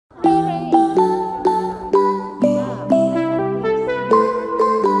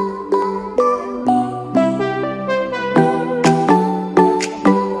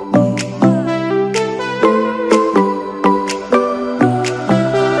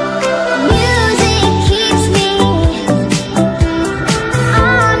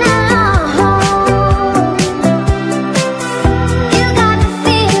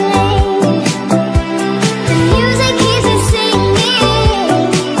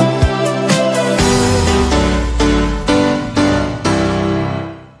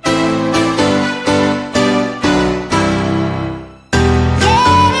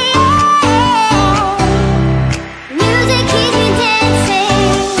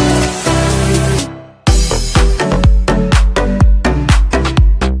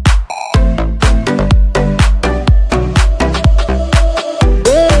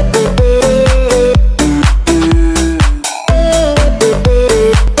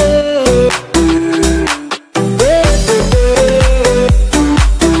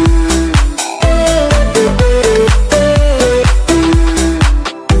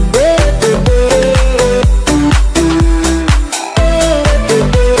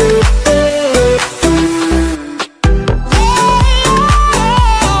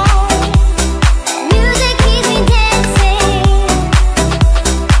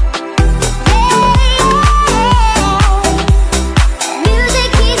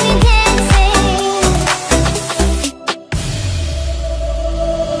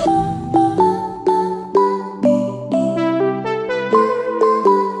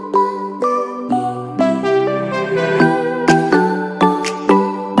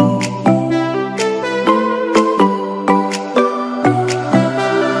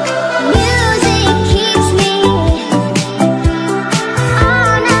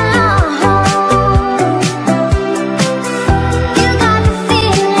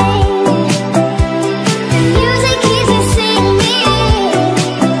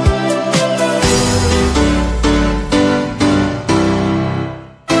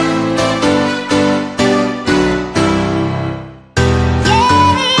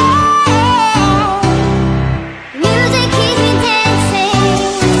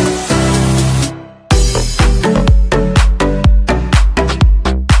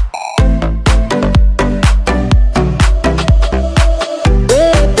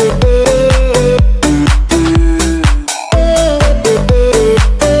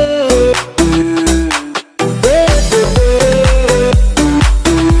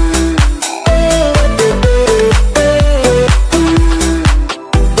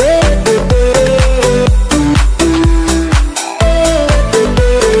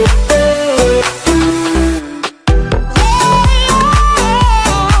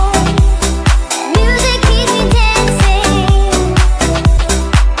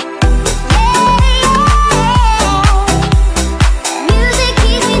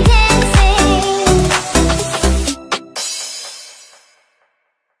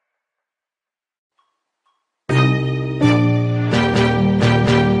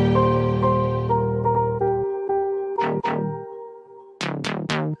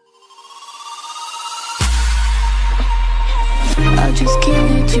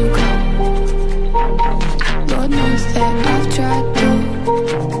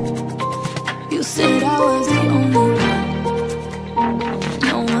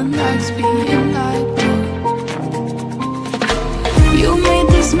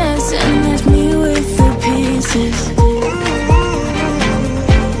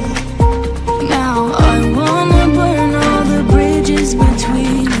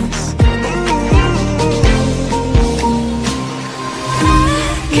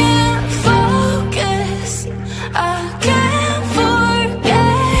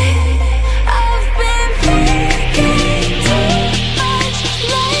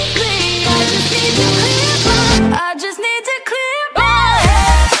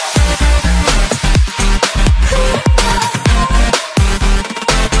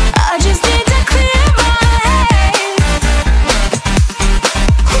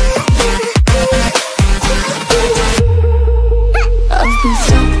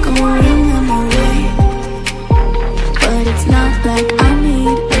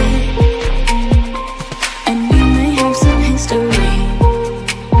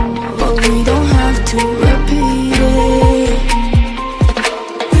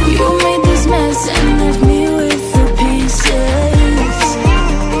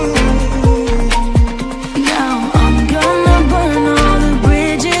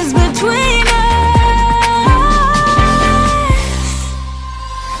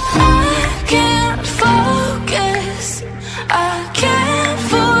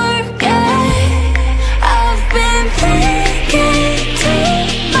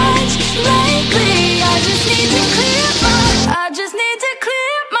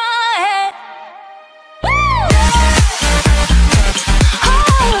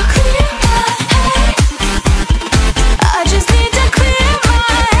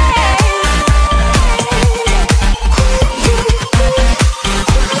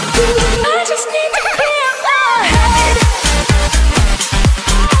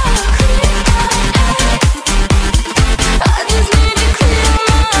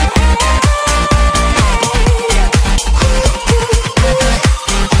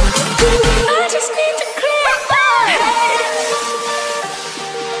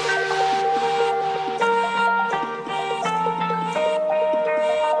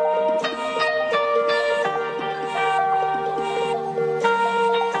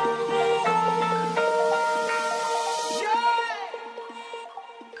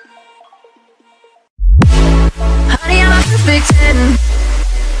perfect 10?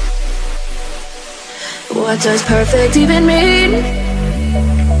 What does perfect even mean?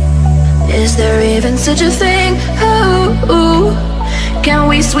 Is there even such a thing? Oh, can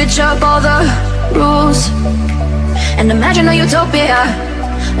we switch up all the rules and imagine a utopia?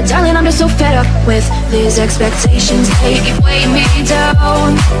 Darling, I'm just so fed up with these expectations. They keep weighing me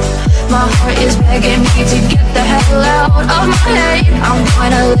down. My heart is begging me to get the hell out of my head. I'm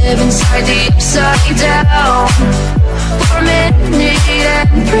trying to live inside the upside down for a minute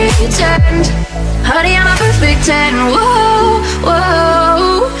and pretend. Honey, I'm a perfect 10. Whoa,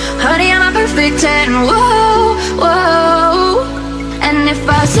 whoa. Honey, I'm a perfect 10. Whoa, whoa. And if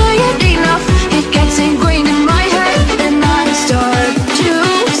I say it enough, it gets ingrained in my head, and I start to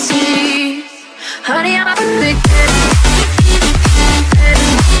see. Honey, I'm a perfect 10.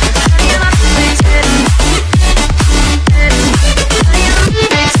 Honey, I'm a perfect 10. Honey, I'm a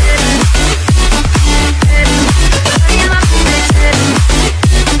perfect 10. Honey, I'm a perfect 10.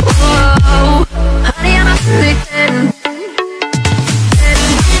 Whoa. Honey, I'm a perfect 10.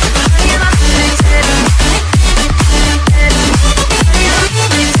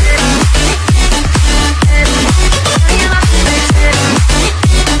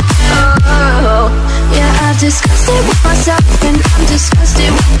 Disgusted with myself, and I'm disgusted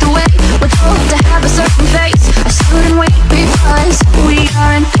with the way we're told to have a certain face, a certain weight, because we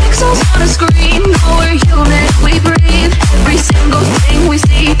aren't pixels on a screen. No, we're human, we breathe. Every single thing we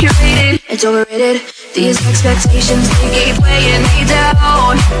see curated, it's overrated. These expectations, they keep weighing me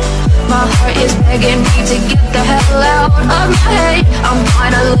down. My heart is begging me to get the hell out of my head. I'm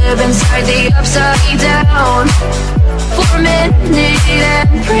trying to live inside the upside down for a minute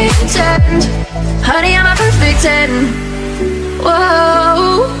and pretend. Honey, I'm a perfect 10.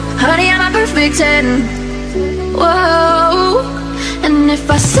 Whoa. Honey, I'm a perfect 10. Whoa. And if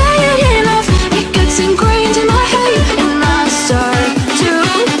I say it enough, it gets ingrained in my head, and I start to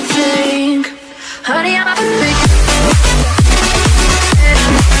think. Honey, I'm a perfect 10.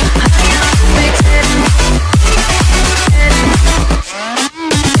 Honey, I'm a perfect 10.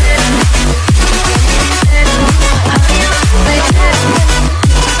 Honey, I'm a perfect 10.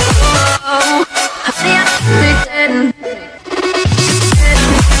 Whoa. Honey, I'm a perfect 10.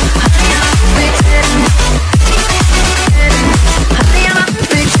 Honey, I'm a perfect 10. Honey, I'm a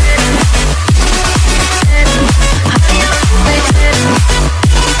perfect 10. Honey, I'm a perfect 10.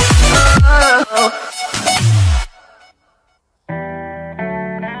 Oh.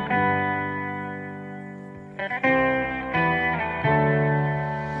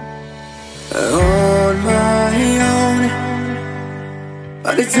 On my own,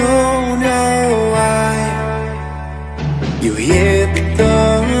 but I don't know why. You hit the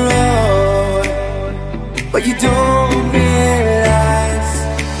road, but you don't realize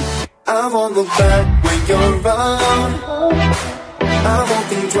I won't look back when you're around. I won't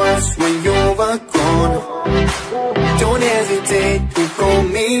think twice when you're gone. Don't hesitate to call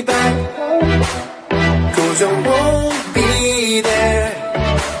me back, 'cause I won't be there.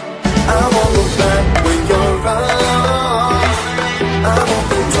 I won't look back when you're around. I won't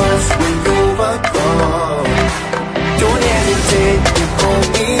think twice when you're gone. Don't hesitate to call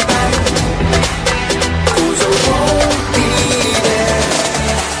me back, 'cause I won't be there.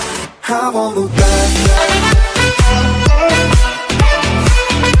 I won't look back.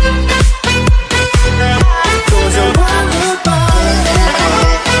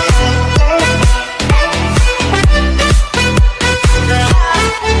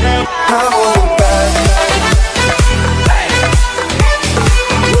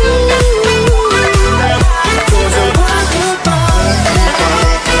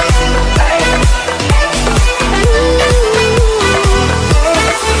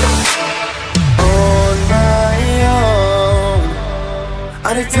 I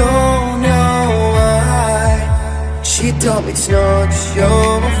don't know why. She told me it's not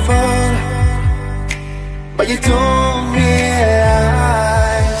your fault, but you don't realize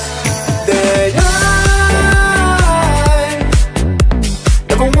that I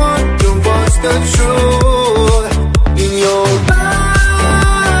never want to watch the truth in your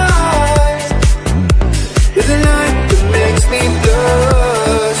eyes. There's a light that makes me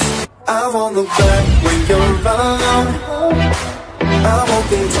blush. I won't look back when you're around. I won't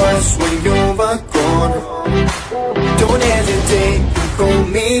think twice when you're gone. Don't hesitate to call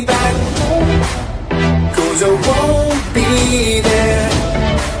me back, 'cause I won't be there.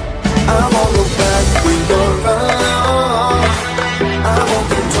 I won't look back when you're around. I won't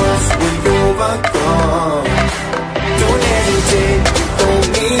think twice when you're gone. Don't hesitate to call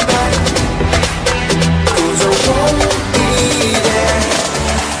me back, 'cause I won't be there.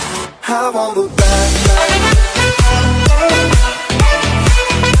 I won't look back.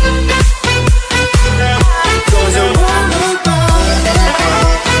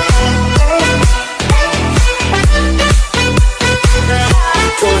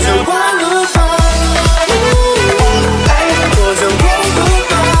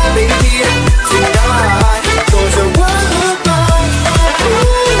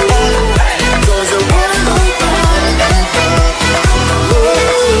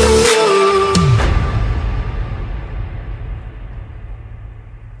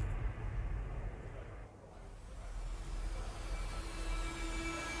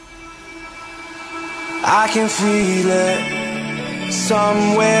 I can feel it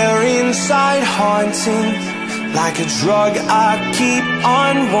somewhere inside, haunting, like a drug I keep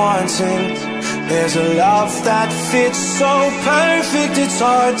on wanting. There's a love that fits so perfect, it's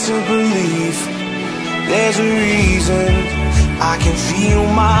hard to believe. There's a reason I can feel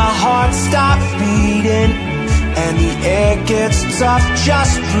my heart stop beating, and the air gets tough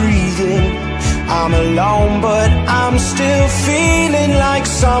just breathing. I'm alone, but I'm still feeling like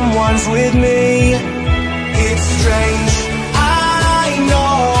someone's with me. It's strange, I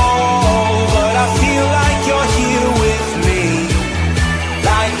know, but I feel like you're here with me,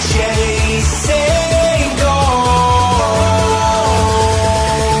 like chasing ghosts.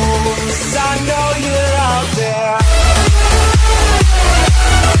 I know you're out there.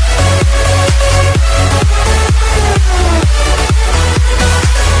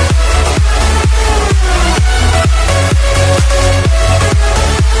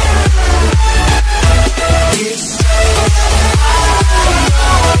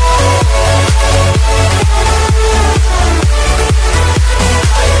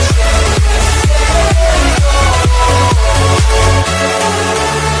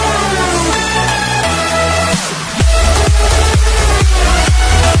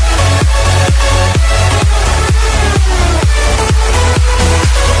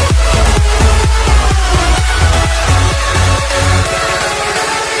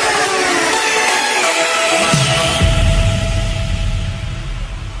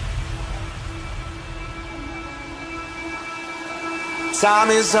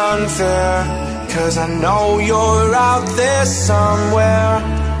 Time is unfair, 'cause I know you're out there somewhere,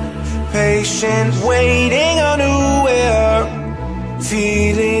 patient, waiting unaware,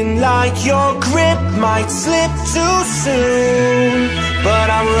 feeling like your grip might slip too soon. But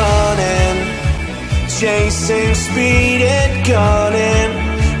I'm running, chasing speed and gunning.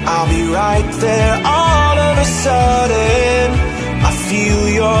 I'll be right there all of a sudden. I feel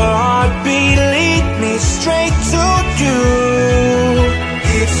your heartbeat lead me straight